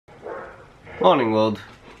Morning world.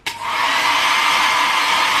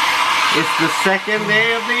 It's the second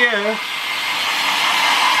day of the year.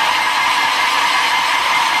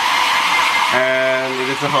 And it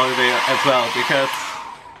is a holiday as well because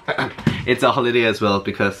it's a holiday as well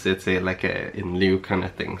because it's a like a in lieu kind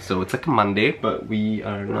of thing. So it's like a Monday, but we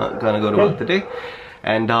are not gonna go to work today.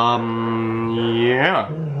 And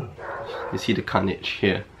yeah. You see the carnage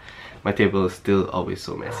here. My table is still always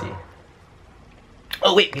so messy.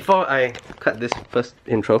 Oh wait, before I cut this first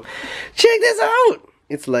intro, check this out!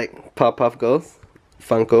 It's like Powerpuff Girls,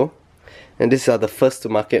 Funko, and these are the first to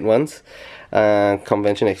market ones,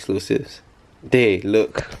 convention exclusives. They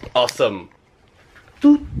look awesome.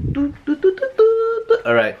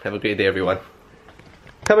 Alright, have a great day everyone.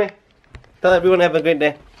 Come here, tell everyone have a great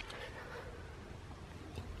day.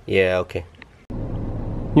 Yeah, okay.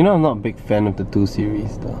 You know I'm not a big fan of the 2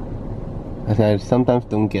 series though. I sometimes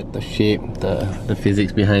don't get the shape, the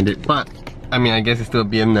physics behind it, but I mean I guess it's still a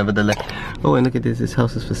BM nevertheless. Oh, and look at this, this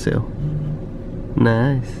house is for sale.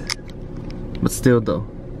 Nice. But still though,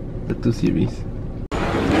 the 2 series.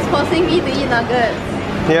 It's forcing me to eat nuggets.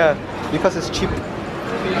 Yeah, because it's cheap.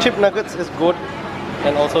 Cheap nuggets is good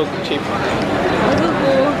and also cheap. Also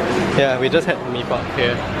good. Yeah, we just had mee pop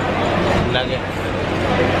here. Nuggets.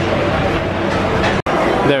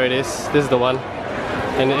 There it is, this is the one.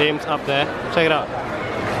 And it aims up there. Check it out.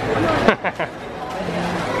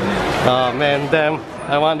 Oh man, damn,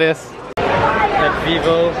 I want this. At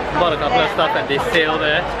Vivo, bought a couple of stuff at this sale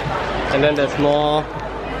there. And then there's more.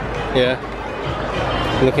 Yeah.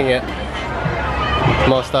 Looking at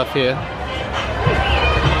more stuff here.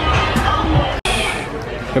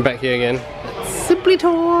 We're back here again. Simply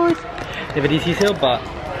Toys! They have a DC sale, but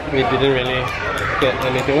we didn't really get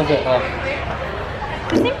anything. What's that? Oh.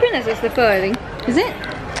 The same print as the slipper, I think. Is it?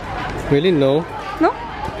 Really? No. No?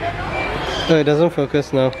 Oh, it doesn't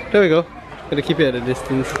focus now. There we go. Gotta keep it at a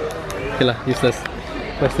distance. Okay lah, useless.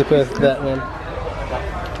 My slipper is that one.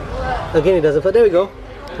 Again, it doesn't. But there we go.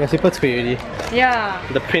 My slipper's free already. Yeah.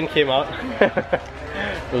 The print came out.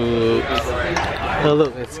 Oops. Oh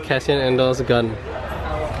look, it's Cassian Andor's gun.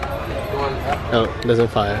 Oh, it doesn't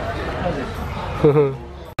fire.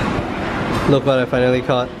 Look what I finally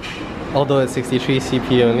caught. Although it's 63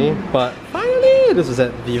 CP only, but finally this was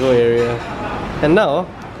at Vivo area. And now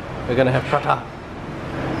we're gonna have Prata.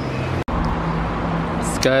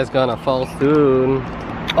 Sky's gonna fall soon.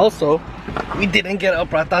 Also, we didn't get our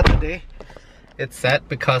Prata today. It's sad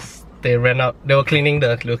because they ran out. They were cleaning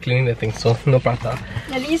the thing, so no Prata.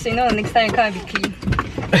 At least you know the next time you can't be clean.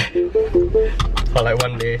 For like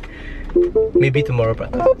one day. Maybe tomorrow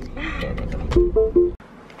Prata.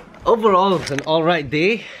 Overall, it's an alright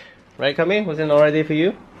day. Right, Kami? Was it an alright day for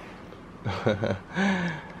you?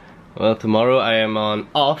 Well, tomorrow I am on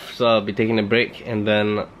off, so I'll be taking a break, and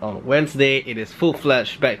then on Wednesday it is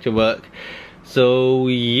full-fledged back to work. So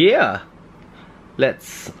yeah,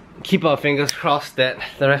 let's keep our fingers crossed that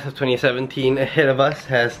the rest of 2017 ahead of us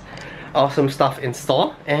has awesome stuff in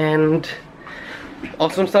store and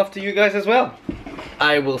awesome stuff to you guys as well.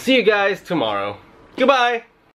 I will see you guys tomorrow. Goodbye!